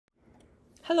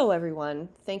Hello, everyone.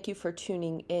 Thank you for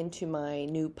tuning into my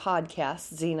new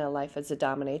podcast, Xena Life as a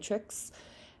Dominatrix.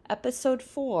 Episode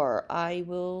 4, I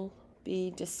will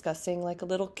be discussing like a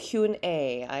little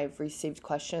Q&A. I've received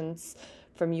questions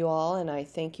from you all, and I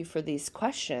thank you for these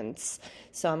questions.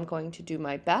 So I'm going to do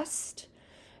my best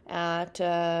at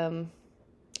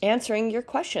answering your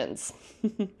questions.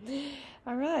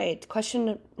 All right.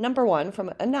 Question number 1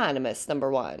 from Anonymous number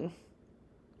 1.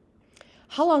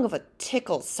 How long of a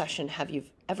tickle session have you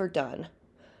ever done?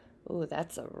 Ooh,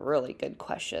 that's a really good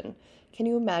question. Can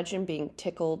you imagine being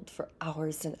tickled for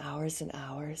hours and hours and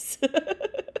hours?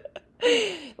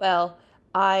 Well,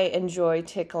 I enjoy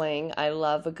tickling. I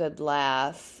love a good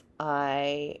laugh.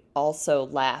 I also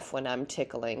laugh when I'm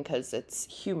tickling because it's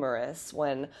humorous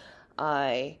when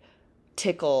I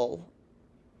tickle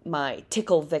my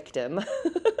tickle victim.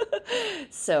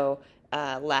 So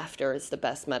laughter is the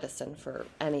best medicine for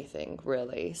anything,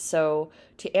 really. So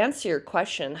to answer your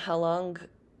question, how long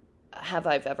have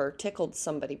I ever tickled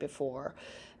somebody before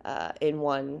in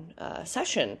one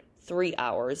session? 3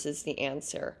 hours is the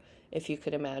answer, if you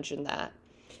could imagine that.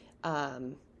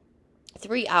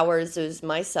 3 hours is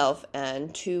myself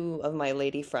and 2 of my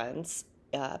lady friends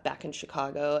back in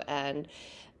Chicago, and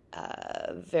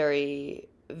very,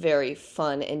 very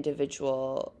fun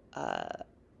individual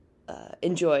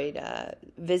enjoyed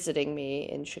visiting me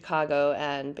in Chicago,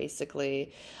 and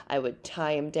basically I would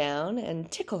tie him down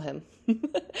and tickle him.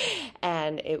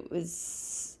 And it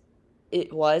was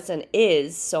and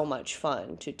is so much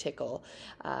fun to tickle.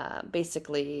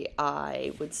 Basically,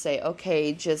 I would say,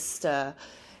 okay, just let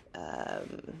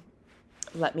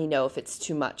me know if it's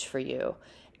too much for you.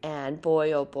 And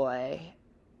boy, oh boy,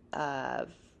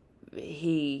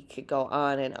 he could go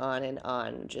on and on and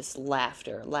on, just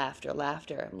laughter. I'm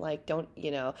like,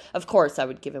 of course I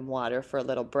would give him water for a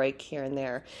little break here and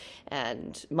there.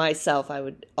 And myself, I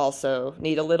would also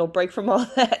need a little break from all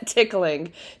that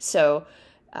tickling. So,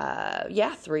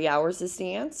 3 hours is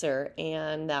the answer.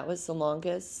 And that was the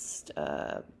longest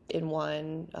in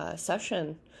one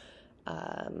session.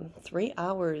 3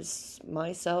 hours,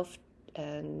 myself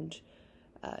and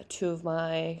 2 of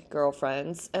my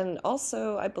girlfriends, and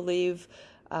also I believe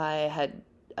I had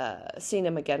seen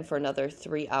him again for another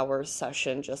 3-hour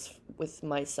session just with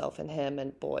myself and him,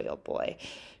 and boy, oh boy,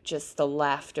 just the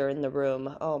laughter in the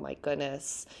room. Oh my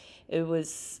goodness. It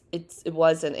was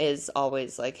and is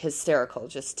always like hysterical,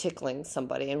 just tickling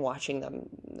somebody and watching them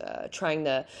trying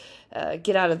to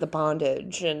get out of the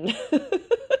bondage and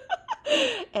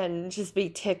and just be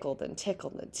tickled and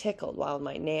tickled and tickled while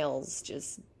my nails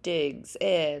just digs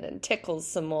in and tickles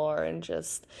some more, and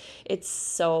just, it's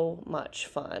so much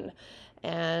fun.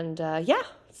 And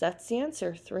that's the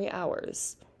answer. 3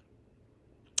 hours.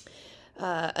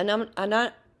 Anonymous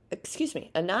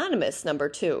number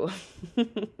 2.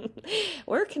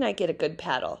 Where can I get a good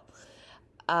paddle?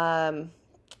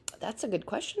 That's a good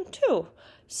question too.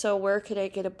 So where could I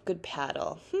get a good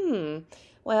paddle?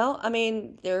 Well, I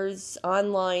mean, there's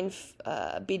online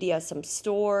BDSM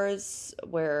stores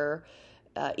where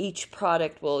each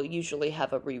product will usually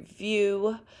have a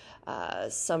review.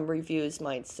 Some reviews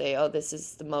might say, oh, this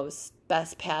is the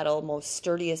best paddle, most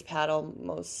sturdiest paddle,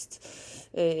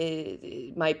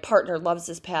 my partner loves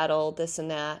this paddle, this and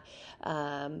that.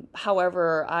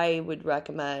 However, I would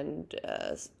recommend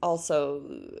also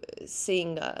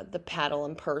seeing the paddle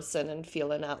in person and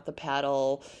feeling out the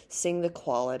paddle, seeing the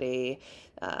quality,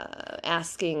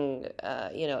 asking,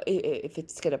 if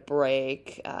it's going to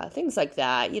break, things like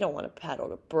that. You don't want a paddle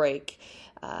to break.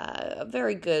 A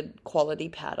very good quality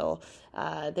paddle.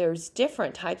 There's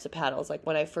different types of paddles. Like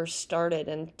when I first started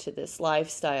into this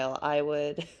lifestyle, I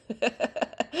would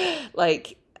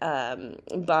buy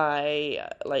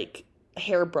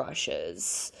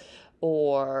hairbrushes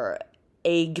or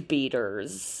egg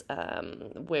beaters,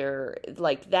 where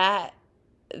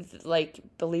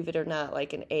believe it or not,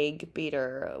 like an egg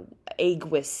beater, egg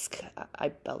whisk, I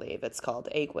believe it's called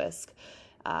egg whisk.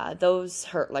 Those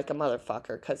hurt like a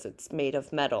motherfucker because it's made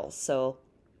of metal. So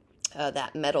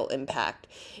that metal impact,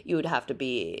 you would have to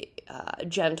be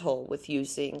gentle with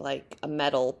using like a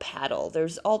metal paddle.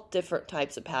 There's all different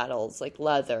types of paddles, like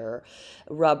leather,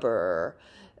 rubber,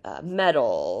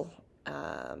 metal.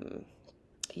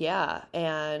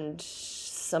 And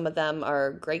some of them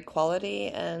are great quality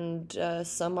and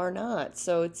some are not.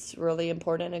 So it's really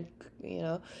important to,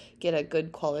 get a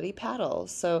good quality paddle.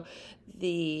 So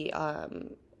a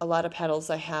lot of paddles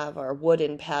I have are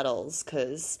wooden paddles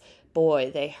because,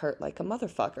 boy, they hurt like a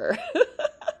motherfucker.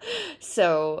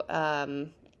 So,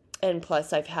 and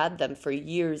plus I've had them for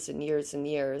years and years and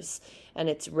years, and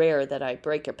it's rare that I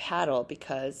break a paddle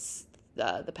because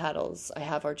the paddles I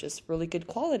have are just really good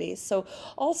quality. So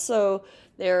also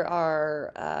there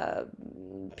are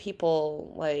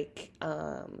people like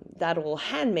that will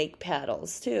hand make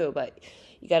paddles too, but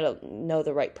you got to know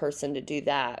the right person to do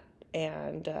that.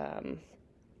 And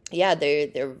yeah,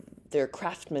 their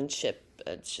craftsmanship,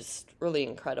 it's just really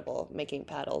incredible making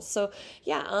paddles. So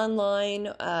yeah, online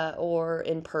or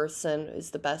in person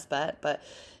is the best bet. But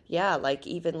yeah, like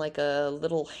even like a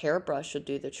little hairbrush would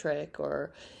do the trick.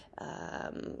 Or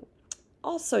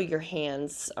also your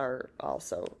hands are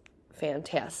also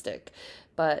fantastic.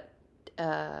 But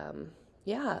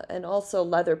yeah, and also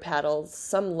leather paddles.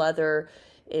 Some leather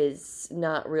is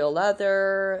not real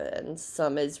leather and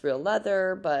some is real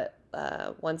leather, but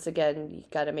once again, you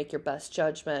got to make your best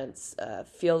judgments.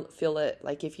 Feel it.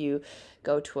 Like if you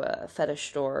go to a fetish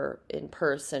store in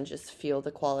person, just feel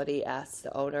the quality. Ask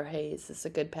the owner, "Hey, is this a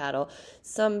good paddle?"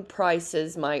 Some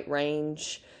prices might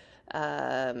range,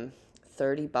 $30,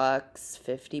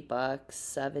 $50,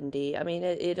 70. I mean,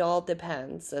 it all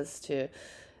depends as to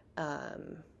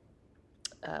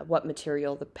what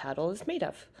material the paddle is made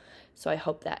of. So I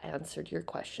hope that answered your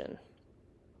question.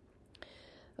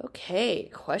 Okay,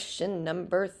 question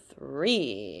number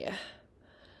 3.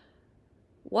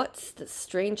 What's the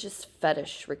strangest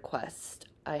fetish request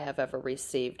I have ever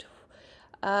received?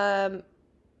 That's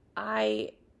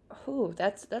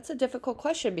a difficult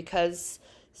question because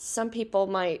some people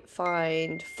might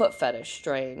find foot fetish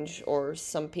strange, or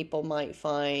some people might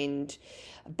find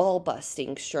ball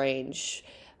busting strange,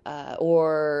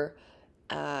 or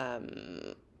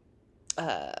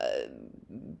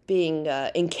being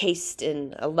encased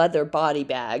in a leather body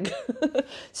bag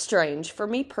strange. For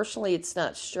me personally, it's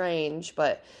not strange,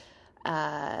 but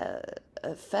a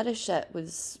fetish that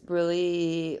was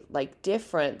really like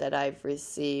different that I've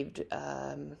received.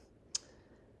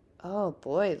 Oh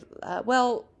boy.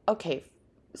 Well, okay.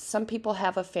 Some people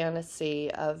have a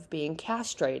fantasy of being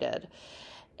castrated,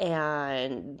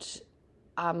 and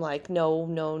I'm like, no,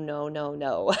 no, no, no,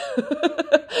 no.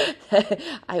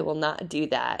 I will not do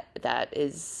that. That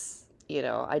is,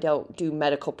 I don't do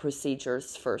medical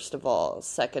procedures, first of all.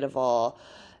 Second of all,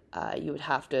 you would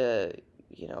have to,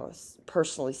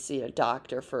 personally see a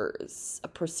doctor for a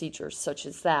procedure such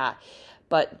as that.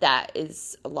 But that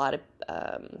is a lot of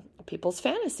people's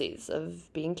fantasies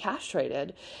of being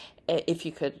castrated. If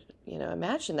you could,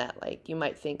 imagine that, like, you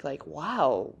might think like,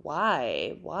 wow,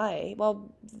 why? Well,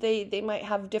 they might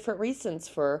have different reasons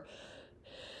for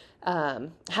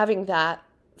having that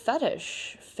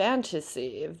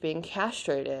fantasy of being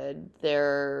castrated.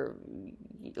 Their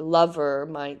lover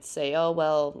might say, oh,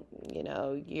 well,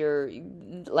 you're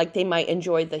like, they might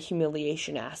enjoy the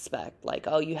humiliation aspect. Like,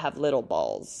 oh, you have little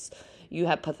balls. You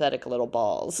have pathetic little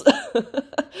balls.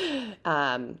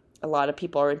 A lot of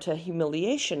people are into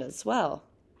humiliation as well,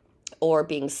 or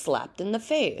being slapped in the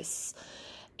face.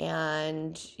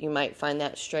 And you might find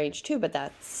that strange too, but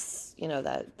that's,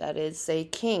 that is a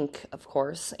kink, of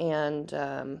course.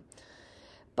 And,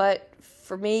 but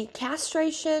for me,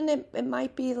 castration, it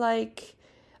might be like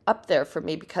up there for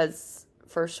me because,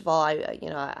 first of all,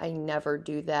 I never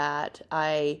do that.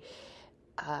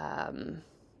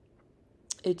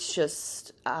 It's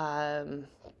just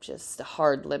a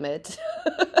hard limit,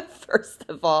 first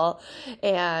of all.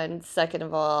 And second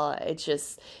of all, it's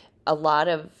just a lot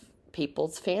of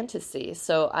people's fantasy.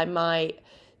 So I might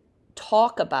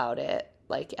talk about it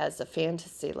like as a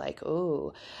fantasy, like,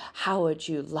 oh, how would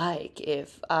you like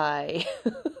if I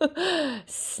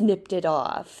snipped it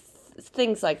off?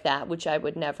 Things like that, which I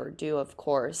would never do, of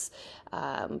course.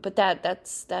 But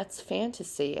that's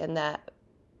fantasy, and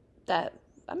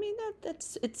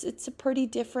it's a pretty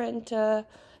different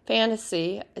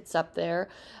fantasy. It's up there.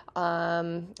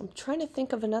 I'm trying to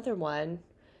think of another one.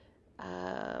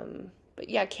 But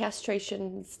yeah,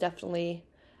 castration is definitely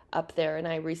up there. And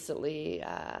I recently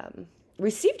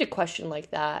received a question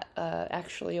like that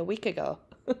actually a week ago.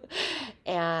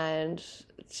 And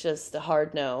it's just a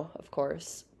hard no, of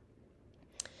course.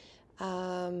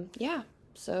 Yeah,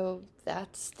 so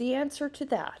that's the answer to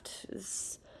that.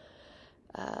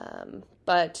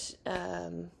 But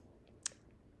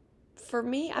for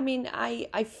me,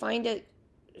 I find it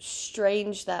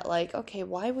strange that, like, okay,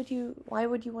 why would you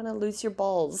want to lose your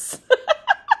balls?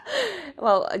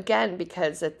 Well, again,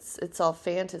 because it's all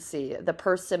fantasy. The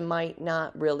person might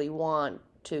not really want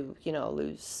to,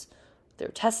 lose their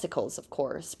testicles, of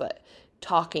course, but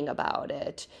talking about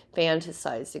it,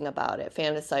 fantasizing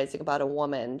about a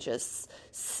woman just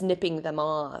snipping them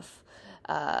off,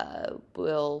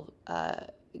 will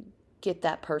get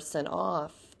that person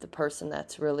off, the person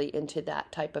that's really into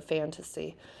that type of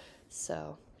fantasy.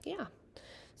 So, yeah.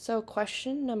 So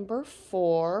question number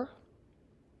 4,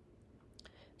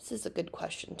 This is a good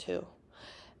question too.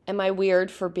 Am I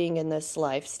weird for being in this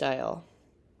lifestyle?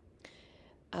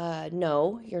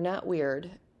 No, you're not weird.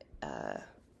 Uh,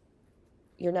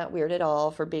 you're not weird at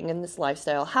all for being in this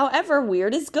lifestyle. However,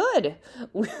 weird is good.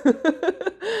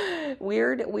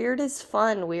 Weird is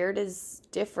fun. Weird is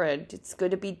different. It's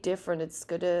good to be different. It's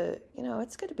good to,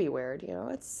 it's good to be weird.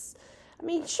 I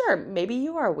mean, sure, maybe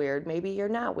you are weird. Maybe you're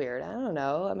not weird. I don't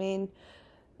know. I mean,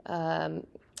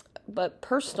 but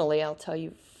personally, I'll tell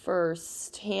you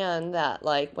firsthand that,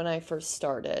 like, when I first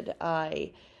started,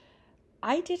 I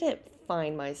didn't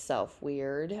find myself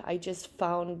weird. I just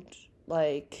found,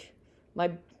 like,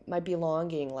 my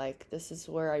belonging, like, this is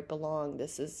where I belong.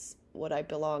 This is what I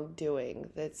belong doing.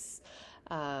 That's,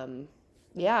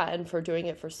 yeah, and for doing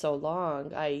it for so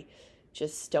long, I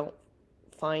just don't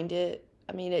find it.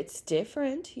 I mean, it's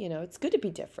different, it's good to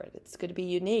be different. It's good to be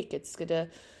unique. It's good to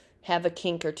have a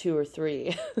kink or two or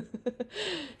three.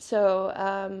 So,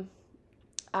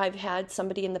 I've had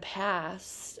somebody in the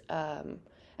past,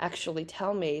 actually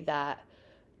tell me that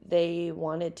they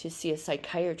wanted to see a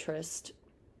psychiatrist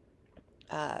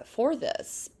for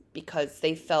this because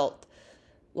they felt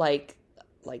like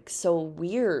so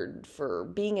weird for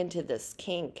being into this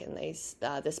kink. And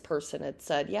this person had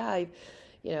said, yeah,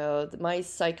 my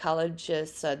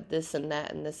psychologist said this and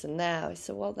that and this and that. I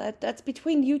said, well, that's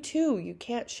between you two. You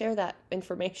can't share that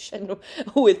information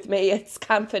with me. It's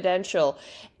confidential.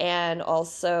 And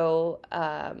also,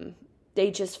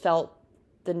 they just felt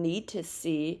the need to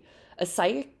see a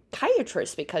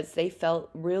psychiatrist because they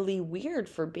felt really weird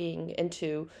for being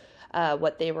into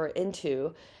what they were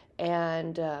into.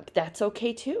 And that's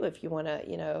okay too if you want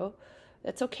to,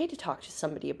 that's okay to talk to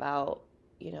somebody about,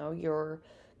 your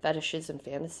fetishes and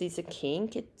fantasies and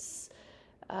kink. It's,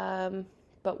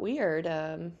 but weird.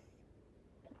 I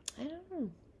don't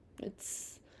know.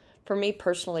 It's, for me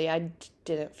personally, I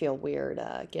didn't feel weird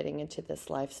getting into this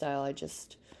lifestyle. I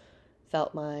just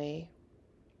felt I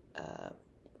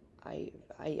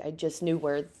just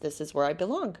knew this is where I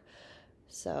belong.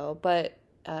 So, but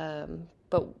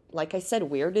like I said,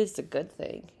 weird is a good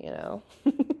thing,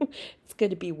 It's good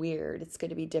to be weird. It's good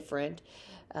to be different.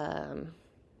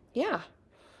 Yeah.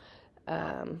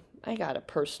 I got a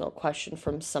personal question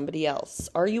from somebody else.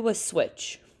 Are you a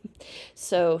switch?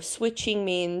 So switching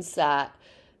means that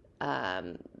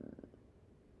the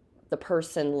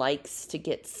person likes to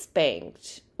get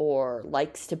spanked or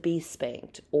likes to be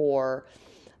spanked, or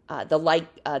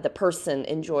the person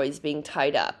enjoys being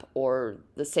tied up, or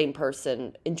the same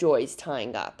person enjoys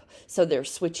tying up. So they're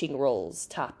switching roles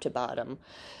top to bottom,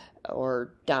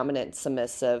 or dominant,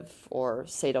 submissive, or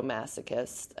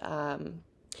sadomasochist.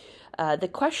 The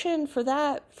question for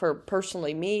that, for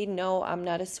personally me, no, I'm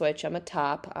not a switch. I'm a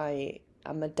top.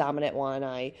 I'm a dominant one.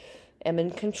 I am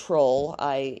in control.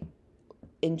 I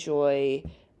enjoy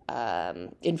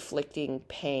inflicting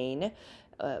pain,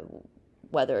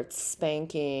 whether it's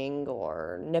spanking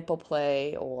or nipple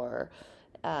play or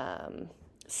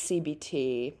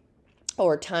CBT,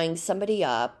 or tying somebody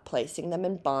up, placing them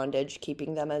in bondage,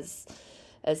 keeping them as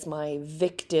my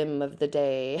victim of the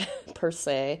day, per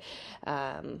se.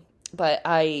 But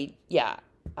I'm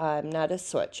not a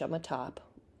switch. I'm a top,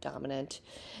 dominant.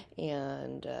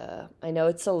 And I know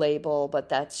it's a label, but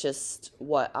that's just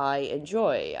what I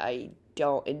enjoy. I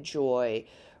don't enjoy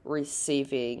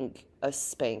receiving a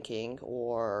spanking,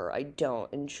 or I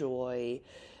don't enjoy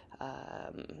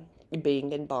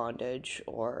being in bondage,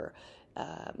 or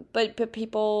but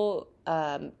people,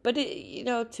 but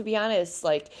it, to be honest,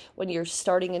 like when you're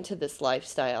starting into this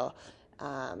lifestyle,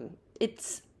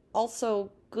 it's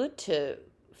also good to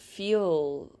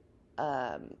feel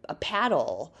a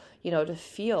paddle, to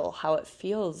feel how it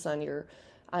feels on your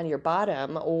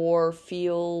bottom, or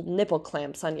feel nipple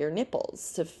clamps on your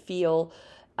nipples, to feel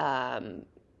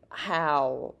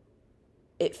how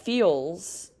it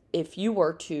feels if you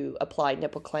were to apply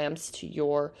nipple clamps to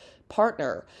your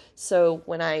partner. So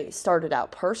when I started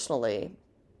out personally,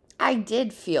 I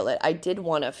did feel it. I did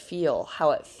want to feel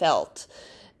how it felt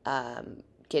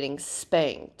getting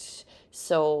spanked.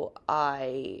 So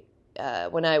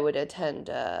when I would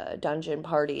attend dungeon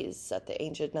parties at the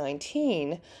age of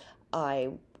 19, I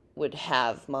would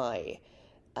have my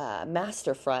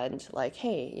master friend like,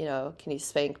 hey, can you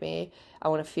spank me? I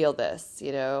want to feel this,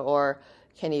 or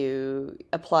can you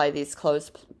apply these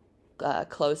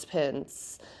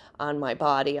clothespins on my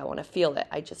body? I want to feel it.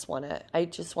 I just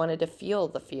wanted to feel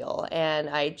the feel. And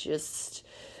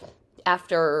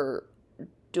after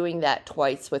doing that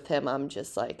twice with him, I'm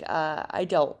just like, I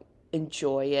don't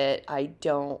enjoy it. I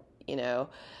don't,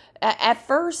 at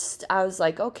first I was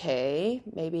like, okay,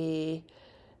 maybe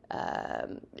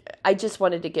I just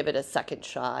wanted to give it a second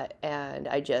shot, and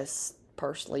I just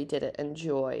personally didn't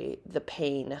enjoy the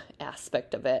pain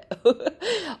aspect of it.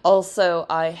 Also,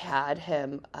 I had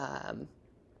him,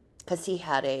 because he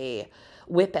had a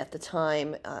whip at the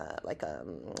time, like a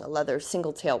leather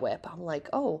single tail whip. I'm like,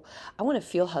 oh, I want to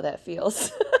feel how that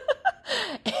feels.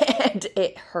 And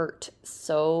it hurt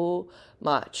so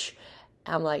much.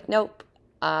 I'm like, nope,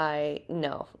 no,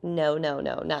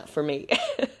 not for me.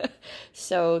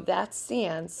 So that's the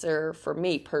answer for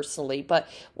me personally. But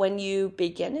when you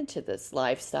begin into this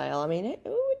lifestyle, I mean, it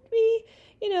would be,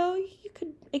 you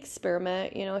could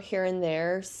experiment, here and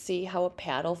there, see how a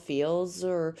paddle feels,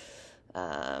 or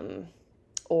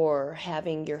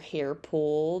having your hair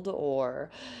pulled,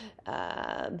 or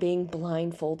being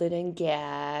blindfolded and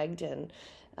gagged, and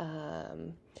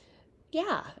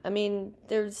yeah, I mean,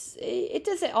 it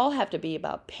doesn't all have to be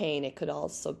about pain. It could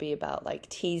also be about like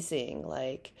teasing,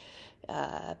 like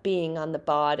being on the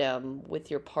bottom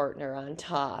with your partner on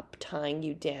top, tying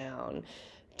you down,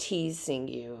 teasing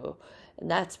you. And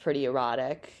that's pretty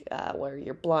erotic, where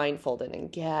you're blindfolded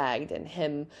and gagged, and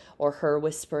him or her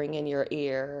whispering in your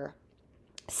ear,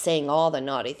 saying all the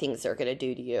naughty things they're going to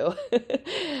do to you.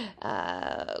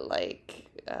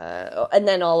 And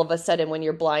then all of a sudden, when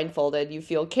you're blindfolded, you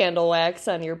feel candle wax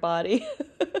on your body.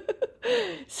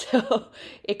 So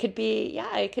it could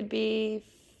be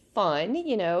fun,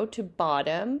 to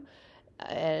bottom.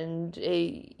 And,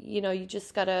 you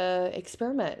just got to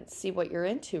experiment, see what you're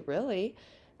into, really.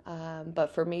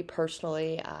 But for me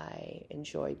personally, I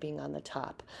enjoy being on the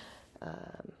top,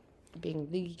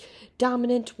 being the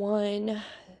dominant one,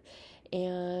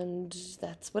 and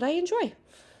that's what I enjoy.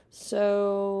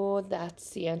 So that's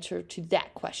the answer to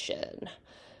that question.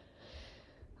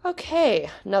 Okay,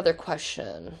 another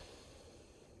question.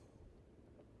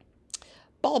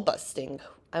 Ball busting.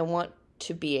 I want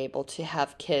to be able to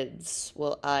have kids.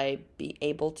 Will I be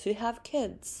able to have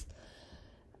kids?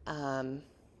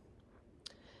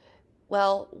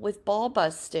 Well, with ball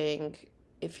busting,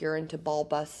 if you're into ball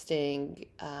busting,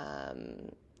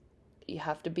 you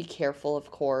have to be careful, of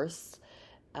course.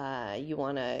 You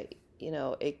want to,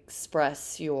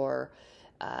 express your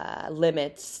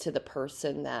limits to the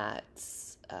person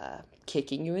that's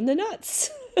kicking you in the nuts.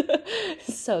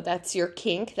 So that's your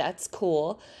kink. That's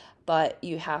cool. But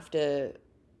you have to,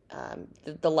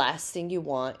 the last thing you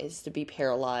want is to be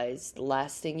paralyzed. The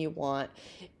last thing you want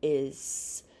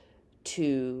is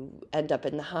to end up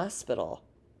in the hospital.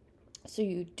 So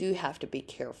you do have to be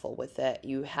careful with it.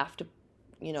 You have to,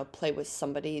 play with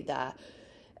somebody that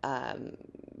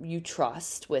you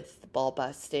trust with ball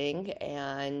busting,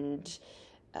 and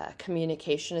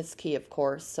communication is key, of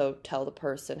course. So tell the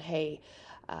person, hey,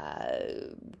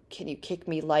 can you kick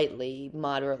me lightly,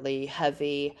 moderately,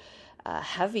 heavy?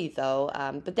 Heavy though,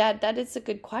 but that is a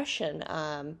good question.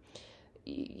 I'm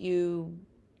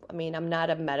not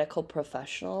a medical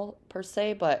professional per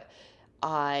se, but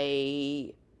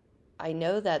I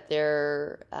know that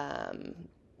there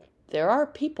are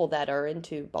people that are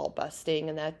into ball busting,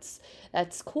 and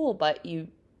that's cool, but you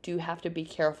do have to be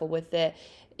careful with it.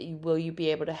 Will you be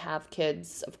able to have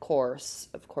kids? Of course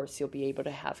you'll be able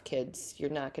to have kids. You're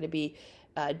not going to be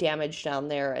damaged down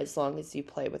there as long as you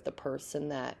play with the person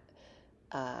that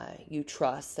you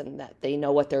trust and that they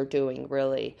know what they're doing,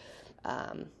 really,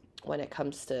 when it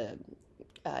comes to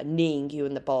kneeing you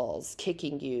in the balls,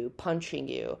 kicking you, punching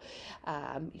you.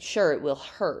 Sure, it will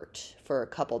hurt for a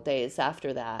couple days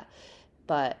after that,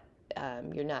 but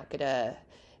you're not going to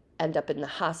end up in the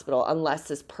hospital unless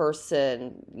this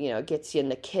person, gets you in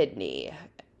the kidney,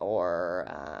 or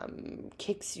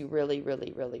kicks you really,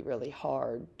 really, really, really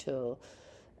hard till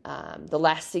the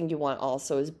last thing you want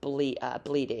also is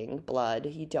bleeding blood.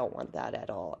 You don't want that at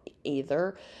all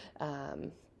either.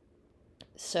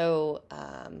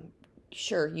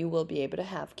 Sure, you will be able to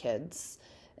have kids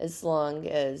as long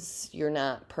as you're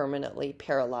not permanently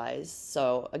paralyzed.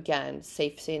 So again,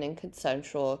 safe, sane, and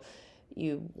consensual.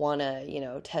 You want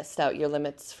to, test out your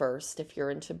limits first. If you're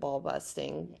into ball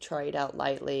busting, try it out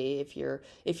lightly if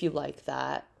you like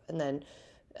that, and then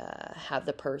have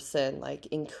the person like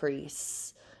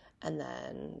increase, and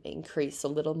then increase a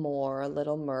little more, and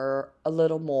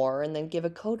then give a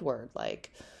code word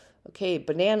like, okay,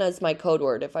 banana is my code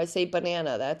word. If I say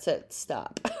banana, that's it,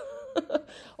 stop.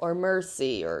 Or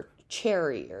mercy, or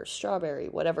cherry, or strawberry,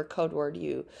 whatever code word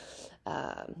you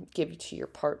give to your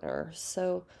partner.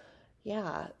 So,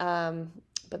 yeah,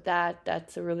 but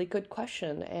that's a really good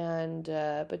question. And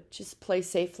but just play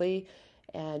safely,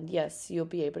 and yes, you'll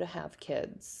be able to have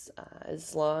kids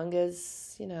as long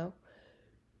as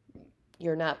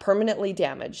you're not permanently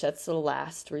damaged. That's the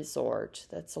last resort.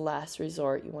 That's the last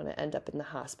resort. You want to end up in the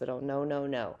hospital. No, no,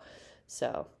 no.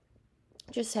 So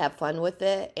just have fun with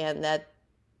it. And that,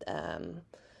 um,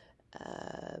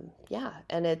 yeah,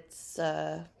 and it's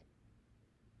a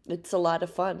lot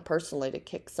of fun personally to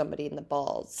kick somebody in the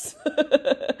balls.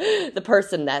 The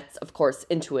person that's, of course,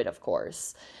 into it, of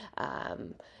course.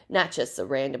 Not just a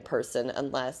random person,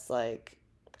 unless, like,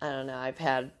 I don't know, I've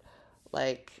had,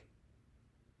 like,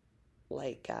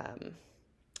 like, um,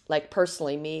 like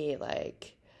personally me,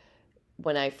 like,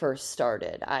 when I first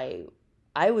started, I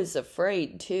was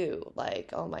afraid too,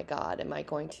 like, oh my God, am I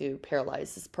going to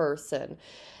paralyze this person?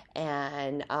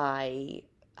 And I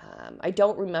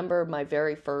don't remember my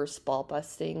very first ball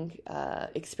busting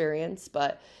experience,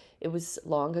 but it was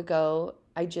long ago.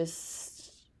 I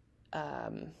just,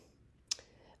 um,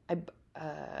 I,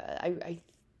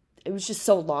 it was just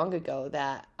so long ago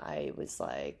that I was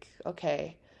like,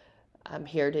 okay, I'm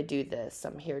here to do this.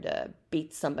 I'm here to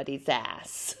beat somebody's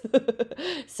ass.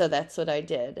 So that's what I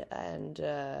did. And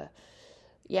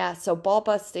yeah, so ball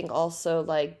busting also,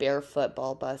 like barefoot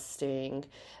ball busting,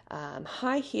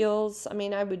 high heels. I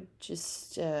mean, I would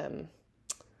just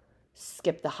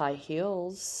skip the high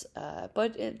heels,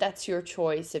 but that's your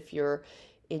choice if you're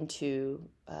into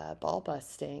ball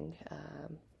busting.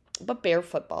 But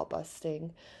barefoot ball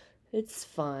busting, it's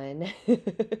fun.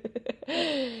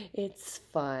 It's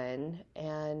fun,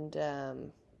 and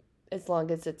as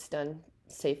long as it's done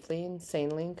safely and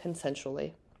sanely and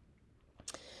consensually.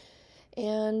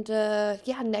 And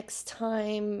yeah, next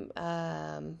time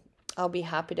I'll be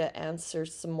happy to answer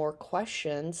some more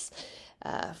questions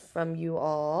from you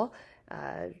all.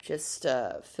 Just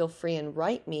feel free and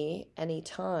write me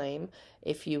anytime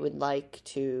if you would like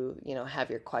to, have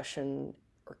your question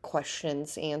or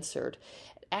questions answered.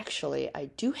 Actually, I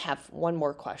do have one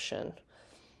more question.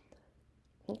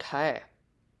 Okay.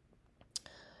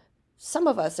 Some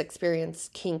of us experience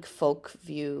kink folk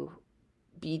view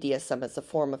BDSM as a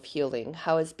form of healing.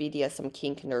 How has BDSM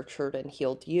kink nurtured and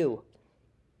healed you?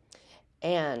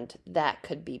 And that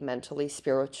could be mentally,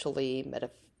 spiritually,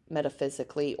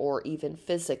 metaphysically, or even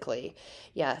physically.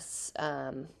 Yes,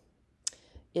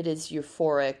 it is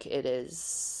euphoric. It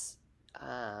is,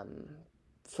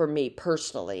 for me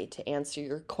personally, to answer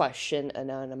your question,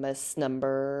 anonymous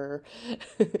number.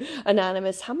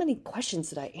 Anonymous, how many questions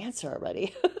did I answer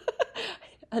already?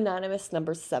 Anonymous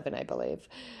number 7, I believe.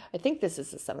 I think this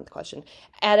is the 7th question.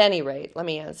 At any rate, let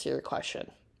me answer your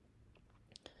question.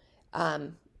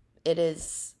 It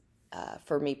is,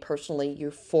 for me personally,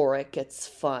 euphoric. It's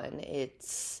fun.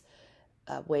 It's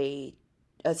a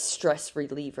stress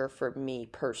reliever for me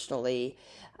personally.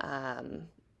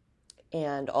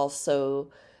 And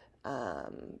also,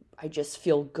 I just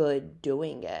feel good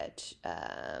doing it.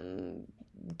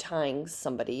 Tying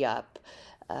somebody up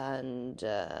and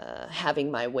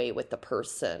having my way with the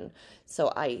person.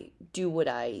 So I do what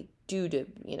I do to,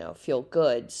 feel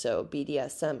good. So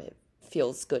BDSM, it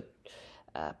feels good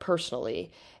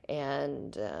personally.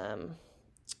 And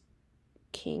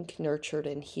kink nurtured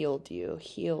and healed you,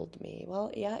 healed me.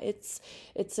 Well, yeah, it's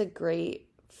a great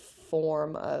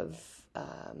form of,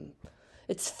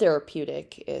 it's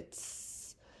therapeutic.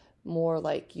 It's more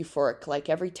like euphoric. Like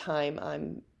every time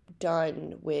I'm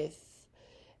done with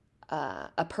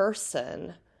a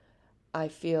person, I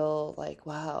feel like,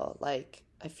 wow, like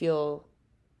I feel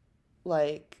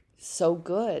like so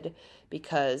good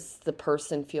because the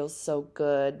person feels so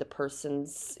good. The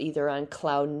person's either on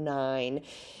cloud 9,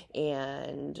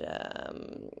 and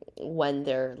when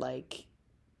they're like,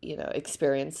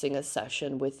 experiencing a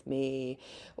session with me,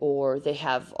 or they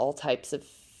have all types of,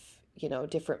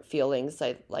 different feelings.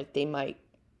 Like they might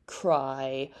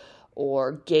cry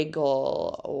or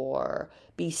giggle or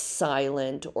be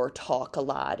silent or talk a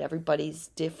lot. Everybody's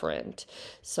different.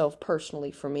 So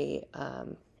personally for me,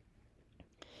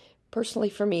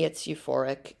 it's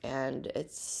euphoric, and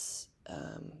it's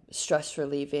stress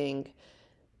relieving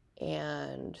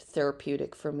and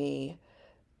therapeutic for me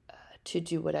to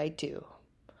do what I do.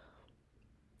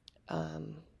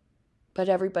 But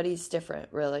everybody's different,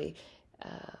 really.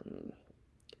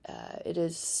 It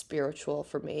is spiritual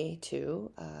for me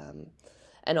too,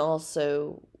 and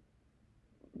also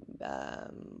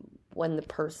when the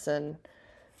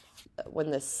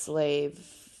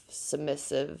slave,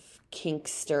 submissive,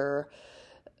 kinkster,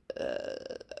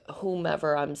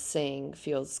 whomever I'm seeing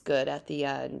feels good at the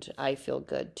end, I feel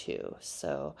good too.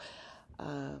 So,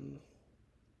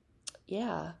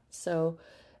 yeah. So,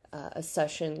 a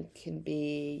session can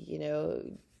be,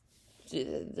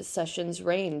 the sessions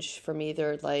range from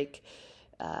either like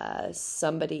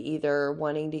somebody either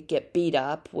wanting to get beat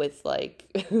up with like,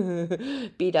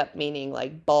 beat up meaning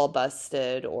like ball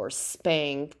busted or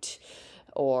spanked,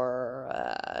 or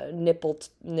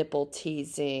nipple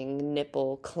teasing,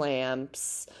 nipple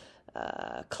clamps,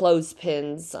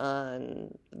 clothespins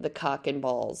on the cock and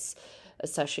balls. A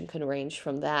session can range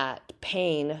from that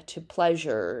pain to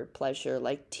pleasure,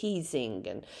 like teasing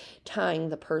and tying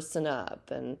the person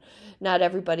up. And not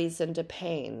everybody's into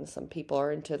pain. Some people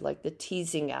are into like the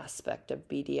teasing aspect of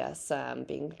BDSM,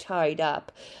 being tied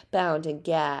up, bound and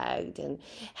gagged, and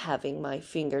having my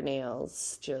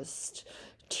fingernails just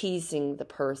teasing the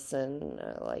person,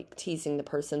 like teasing the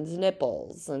person's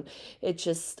nipples. And it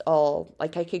just all,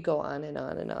 like, I could go on and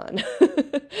on and on.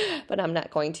 But I'm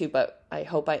not going to. But I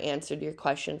hope I answered your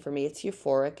question. For me, it's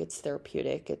euphoric, it's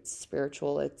therapeutic, it's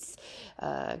spiritual, it's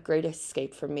a great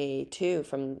escape for me too,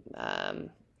 from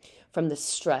the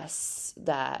stress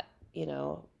that,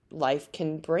 life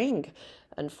can bring.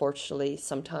 Unfortunately,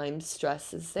 sometimes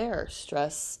stress is there.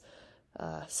 Stress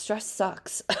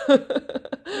sucks.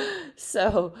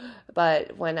 So,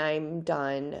 but when I'm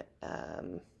done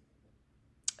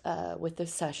with the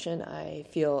session, I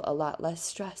feel a lot less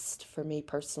stressed, for me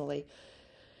personally.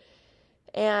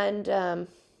 And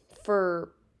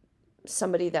for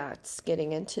somebody that's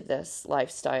getting into this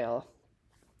lifestyle,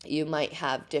 you might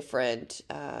have different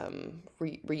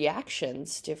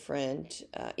reactions, different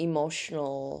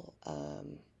emotional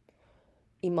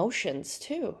emotions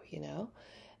too,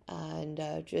 and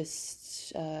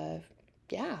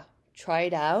try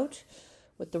it out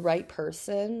with the right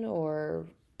person or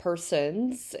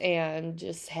persons and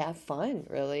just have fun,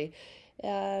 really.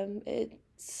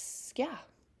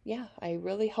 I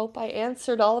really hope I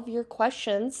answered all of your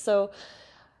questions. So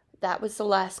that was the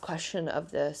last question of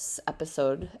this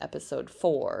episode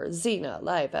 4, Xena,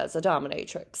 Live as a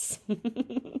Dominatrix.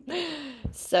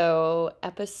 So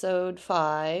episode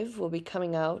 5 will be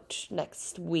coming out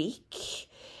next week,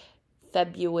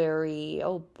 February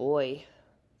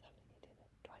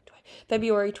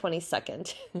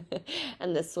 22nd.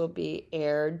 And this will be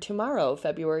aired tomorrow,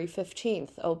 February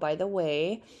 15th. Oh, by the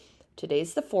way,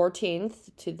 today's the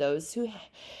 14th. To those who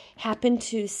happen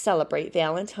to celebrate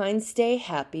Valentine's Day,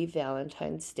 happy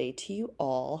Valentine's Day to you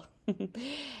all.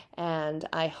 And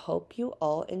I hope you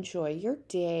all enjoy your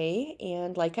day.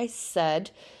 And like I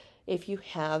said, if you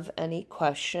have any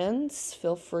questions,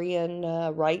 feel free and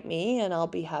write me, and I'll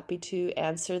be happy to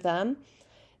answer them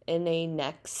in a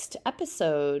next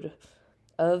episode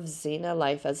of Xena,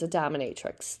 Life as a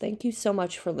Dominatrix. Thank you so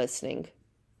much for listening.